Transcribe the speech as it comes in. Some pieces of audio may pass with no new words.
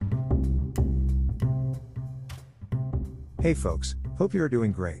Hey folks, hope you are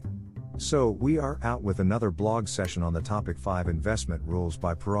doing great. So, we are out with another blog session on the topic 5 Investment Rules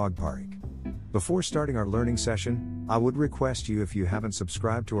by Parag. Before starting our learning session, I would request you, if you haven't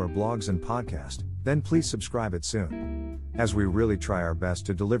subscribed to our blogs and podcast, then please subscribe it soon, as we really try our best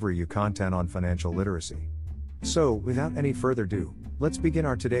to deliver you content on financial literacy. So, without any further ado, let's begin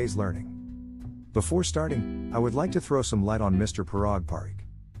our today's learning. Before starting, I would like to throw some light on Mr. Parikh.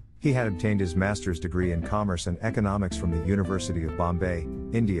 He had obtained his master's degree in commerce and economics from the University of Bombay,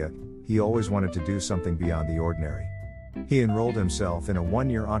 India. He always wanted to do something beyond the ordinary. He enrolled himself in a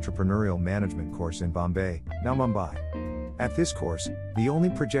one-year entrepreneurial management course in Bombay, now Mumbai. At this course, the only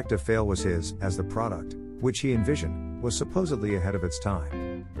project to fail was his, as the product, which he envisioned, was supposedly ahead of its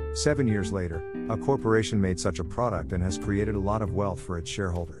time. 7 years later, a corporation made such a product and has created a lot of wealth for its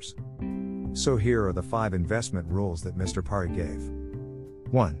shareholders. So here are the 5 investment rules that Mr. Parikh gave.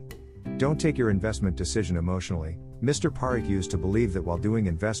 1. Don't take your investment decision emotionally. Mr. Parikh used to believe that while doing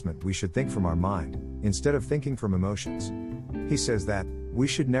investment we should think from our mind, instead of thinking from emotions. He says that we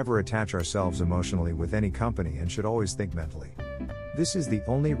should never attach ourselves emotionally with any company and should always think mentally. This is the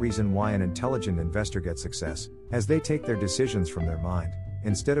only reason why an intelligent investor gets success, as they take their decisions from their mind,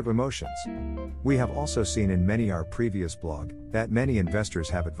 instead of emotions. We have also seen in many our previous blog, that many investors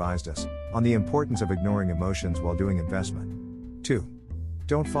have advised us, on the importance of ignoring emotions while doing investment. 2.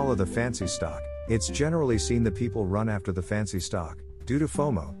 Don't follow the fancy stock. It's generally seen the people run after the fancy stock. Due to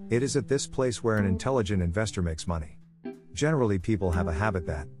FOMO, it is at this place where an intelligent investor makes money. Generally people have a habit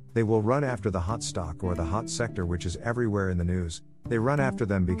that they will run after the hot stock or the hot sector which is everywhere in the news. They run after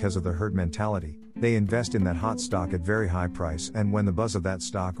them because of the herd mentality. They invest in that hot stock at very high price, and when the buzz of that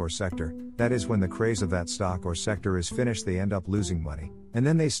stock or sector, that is when the craze of that stock or sector is finished, they end up losing money. And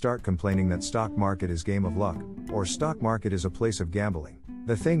then they start complaining that stock market is game of luck, or stock market is a place of gambling.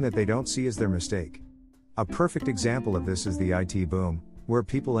 The thing that they don't see is their mistake. A perfect example of this is the IT boom, where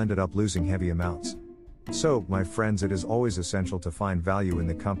people ended up losing heavy amounts. So, my friends, it is always essential to find value in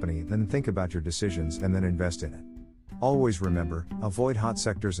the company, then think about your decisions and then invest in it. Always remember, avoid hot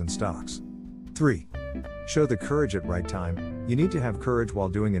sectors and stocks. 3. Show the courage at right time. You need to have courage while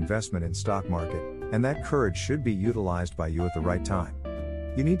doing investment in stock market, and that courage should be utilized by you at the right time.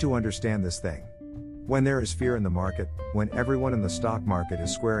 You need to understand this thing. When there is fear in the market, when everyone in the stock market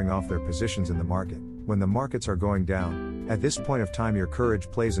is squaring off their positions in the market, when the markets are going down, at this point of time your courage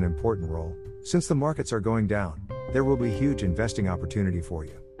plays an important role. Since the markets are going down, there will be huge investing opportunity for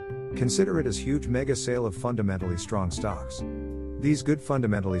you. Consider it as huge mega sale of fundamentally strong stocks. These good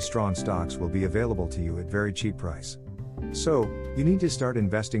fundamentally strong stocks will be available to you at very cheap price. So, you need to start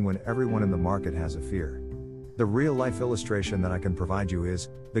investing when everyone in the market has a fear. The real-life illustration that I can provide you is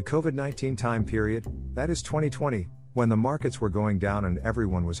the COVID-19 time period, that is 2020, when the markets were going down and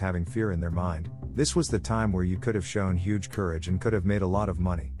everyone was having fear in their mind. This was the time where you could have shown huge courage and could have made a lot of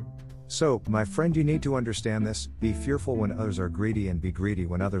money. So, my friend, you need to understand this: be fearful when others are greedy and be greedy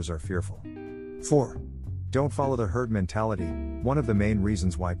when others are fearful. 4. Don't follow the herd mentality. One of the main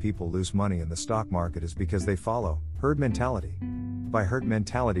reasons why people lose money in the stock market is because they follow herd mentality. By herd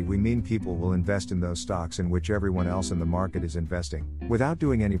mentality we mean people will invest in those stocks in which everyone else in the market is investing. Without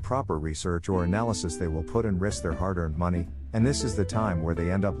doing any proper research or analysis, they will put and risk their hard-earned money, and this is the time where they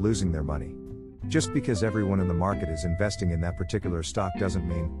end up losing their money. Just because everyone in the market is investing in that particular stock doesn't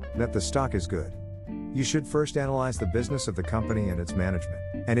mean that the stock is good. You should first analyze the business of the company and its management.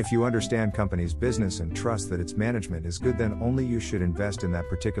 And if you understand company's business and trust that its management is good, then only you should invest in that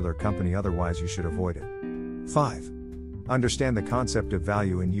particular company, otherwise you should avoid it. 5. Understand the concept of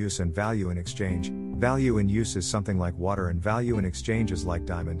value in use and value in exchange. Value in use is something like water and value in exchange is like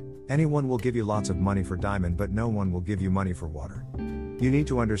diamond. Anyone will give you lots of money for diamond, but no one will give you money for water. You need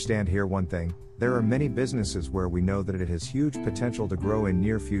to understand here one thing: there are many businesses where we know that it has huge potential to grow in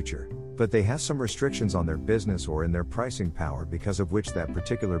near future, but they have some restrictions on their business or in their pricing power, because of which that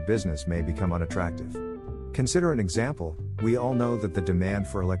particular business may become unattractive. Consider an example: we all know that the demand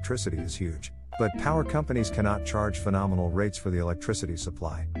for electricity is huge, but power companies cannot charge phenomenal rates for the electricity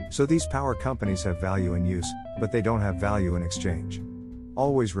supply, so these power companies have value in use, but they don't have value in exchange.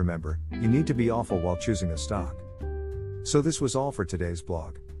 Always remember, you need to be awful while choosing a stock. So this was all for today's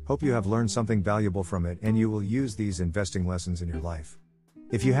blog. Hope you have learned something valuable from it and you will use these investing lessons in your life.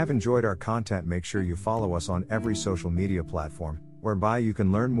 If you have enjoyed our content, make sure you follow us on every social media platform, whereby you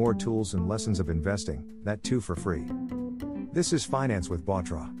can learn more tools and lessons of investing, that too for free. This is Finance with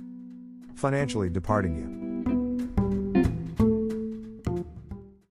Batra. Financially departing you.